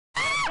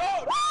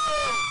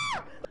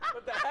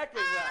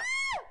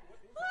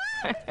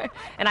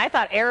And I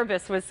thought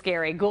Erebus was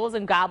scary. Ghouls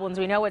and goblins,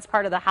 we know it's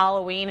part of the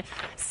Halloween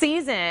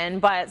season,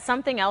 but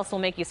something else will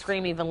make you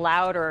scream even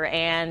louder,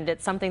 and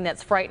it's something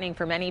that's frightening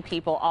for many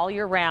people all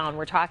year round.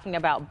 We're talking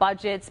about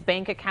budgets,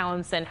 bank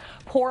accounts, and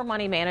poor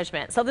money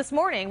management. So this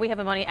morning, we have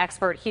a money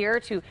expert here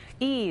to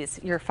ease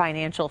your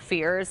financial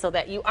fears so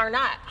that you are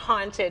not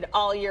haunted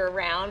all year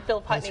round.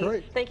 Phil Putney, That's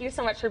right. Thank you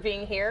so much for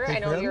being here.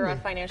 Thanks I know you're a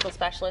me. financial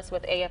specialist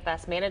with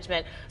AFS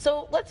Management.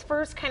 So let's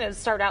first kind of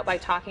start out by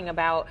talking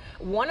about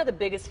one of the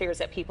biggest fears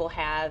that people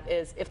have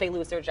is if they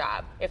lose their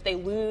job, if they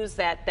lose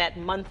that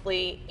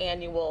monthly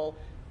annual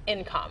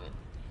income.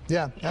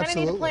 Yeah, You kind of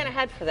need to plan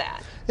ahead for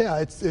that. Yeah,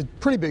 it's a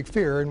pretty big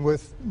fear, and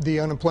with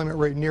the unemployment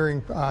rate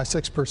nearing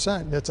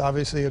 6%, that's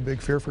obviously a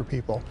big fear for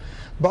people.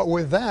 But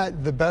with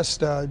that, the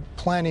best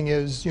planning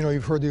is,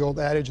 you've heard the old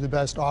adage, the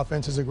best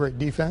offense is a great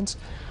defense.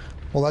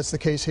 Well, that's the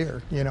case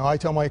here. I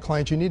tell my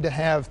clients you need to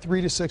have 3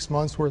 to 6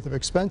 months worth of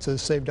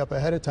expenses saved up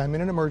ahead of time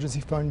in an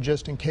emergency fund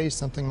just in case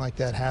something like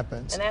that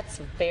happens. And that's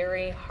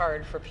very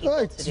hard for people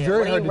It's to do. very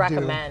What do you hard to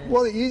recommend? do.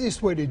 Well, the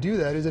easiest way to do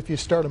that is if you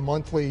start a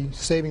monthly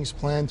savings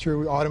plan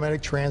through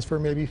automatic transfer,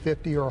 maybe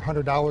 $50 or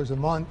 $100 a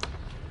month.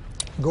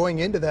 Going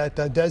into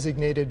that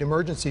designated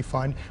emergency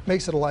fund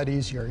makes it a lot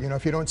easier.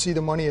 If you don't see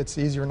the money, it's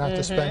easier not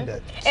to spend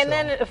it. And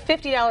then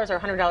 $50 or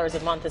 $100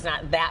 a month is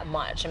not that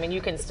much. I mean,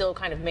 you can still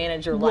kind of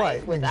manage your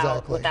life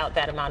without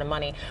that amount of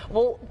money.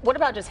 Well, what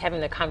about just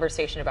having the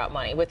conversation about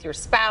money with your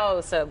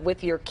spouse,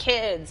 with your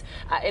kids?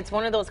 It's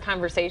one of those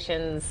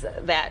conversations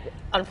that,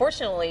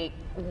 unfortunately,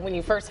 when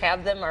you first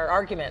have them, are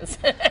arguments.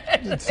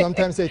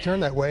 Sometimes they turn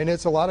that way, and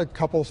it's a lot of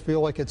couples feel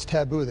like it's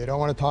taboo. They don't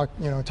want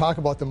to talk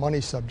about the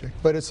money subject,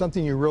 but it's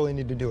something you really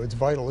need to do. It's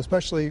vital,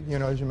 especially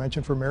as you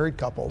mentioned, for married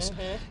couples.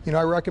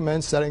 I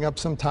recommend setting up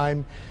some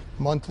time,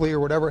 monthly or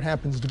whatever it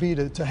happens to be,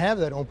 to have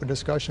that open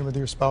discussion with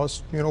your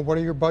spouse. What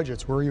are your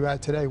budgets? Where are you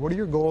at today? What are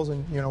your goals,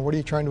 and what are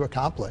you trying to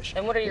accomplish?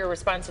 And what are your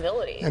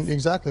responsibilities? And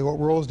exactly, what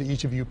roles do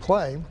each of you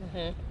play?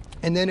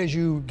 And then as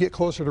you get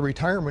closer to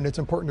retirement, it's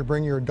important to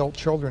bring your adult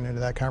children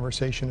into that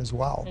conversation as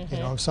well.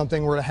 If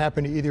something were to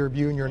happen to either of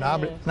you and you're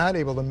not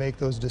able to make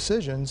those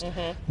decisions,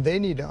 they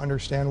need to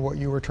understand what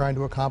you were trying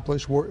to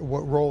accomplish, what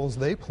roles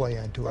they play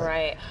into it.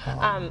 Right.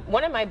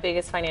 One of my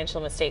biggest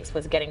financial mistakes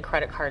was getting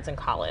credit cards in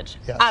college.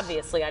 Yes.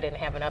 Obviously, I didn't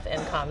have enough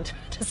income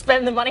to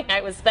spend the money I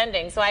was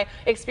spending, so I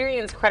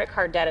experienced credit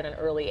card debt at an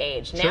early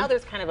age. Now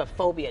there's kind of a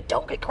phobia.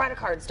 Don't get credit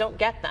cards, don't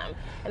get them.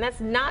 And that's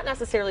not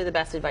necessarily the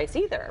best advice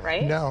either,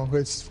 right? No,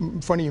 it's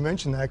funny you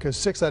mentioned that, because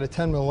 6 out of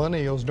 10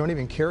 millennials don't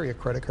even carry a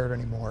credit card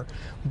anymore.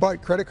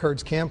 But credit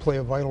cards can play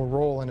a vital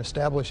role in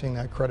establishing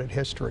that credit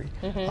history,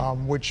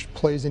 which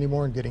plays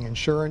anymore in getting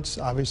insurance,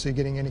 obviously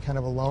getting any kind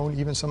of a loan.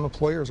 Even some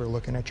employers are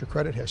looking at your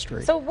credit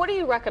history. So what do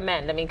you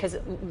recommend? I mean, because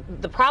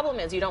the problem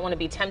is you don't want to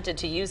be tempted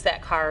to use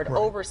that card,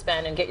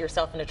 overspend, and get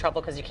yourself into trouble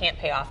because you can't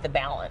pay off the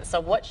balance. So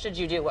what should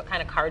you do? What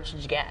kind of card should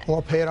you get?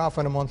 Well, pay it off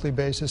on a monthly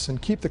basis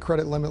and keep the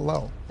credit limit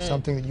low,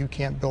 something that you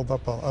can't build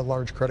up a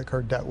large credit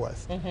card debt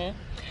with.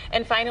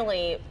 And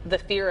finally, the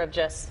fear of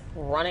just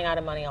running out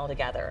of money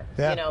altogether.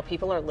 Yeah.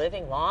 People are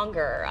living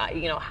longer.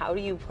 How do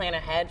you plan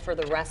ahead for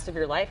the rest of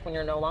your life when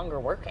you're no longer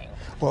working?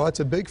 Well, that's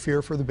a big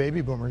fear for the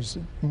baby boomers.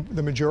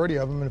 The majority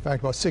of them, in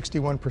fact, about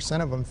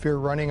 61% of them, fear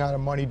running out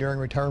of money during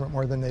retirement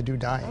more than they do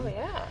dying. Oh,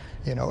 yeah.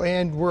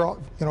 And we're all,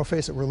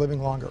 face it, we're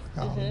living longer.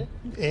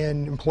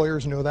 And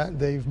employers know that.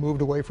 They've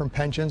moved away from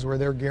pensions where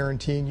they're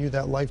guaranteeing you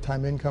that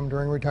lifetime income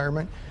during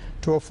retirement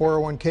to a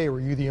 401k where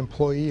you, the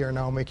employee, are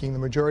now making the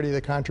majority of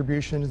the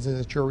contributions, and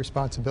it's your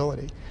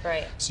responsibility.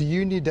 Right. So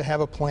you need to have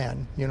a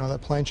plan.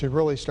 That plan should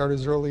really start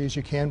as early as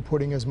you can,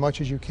 putting as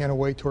much as you can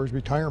away towards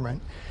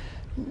retirement.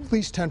 At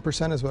least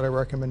 10% is what I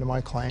recommend to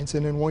my clients.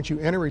 And then once you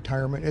enter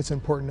retirement, it's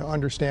important to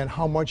understand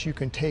how much you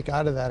can take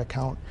out of that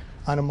account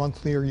on a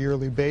monthly or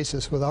yearly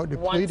basis without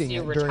depleting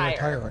it during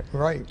retirement.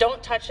 Right.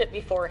 Don't touch it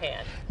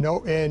beforehand.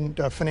 No, and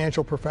a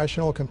financial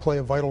professional can play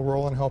a vital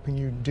role in helping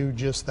you do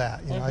just that.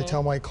 I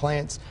tell my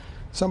clients,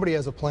 somebody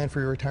has a plan for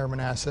your retirement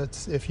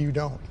assets if you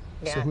don't.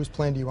 Yeah. So whose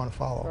plan do you want to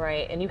follow?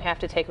 Right, and you have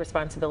to take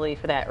responsibility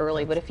for that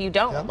early. But if you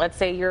don't, let's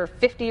say you're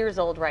 50 years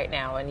old right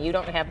now and you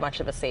don't have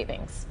much of a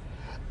savings.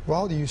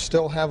 Well, you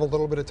still have a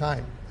little bit of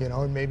time,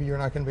 and maybe you're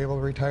not going to be able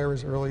to retire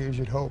as early as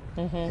you'd hope,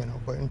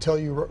 but until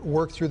you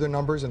work through the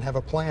numbers and have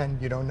a plan,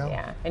 you don't know.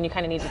 Yeah, and you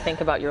kind of need to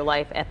think about your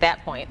life at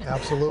that point.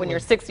 Absolutely. When you're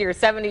 60 or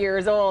 70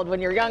 years old,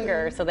 when you're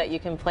younger, so that you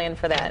can plan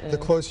for that. The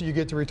closer you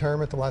get to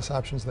retirement, the less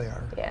options they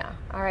are. Yeah.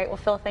 All right. Well,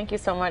 Phil, thank you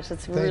so much.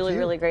 It's really,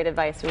 really great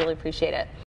advice. We really appreciate it.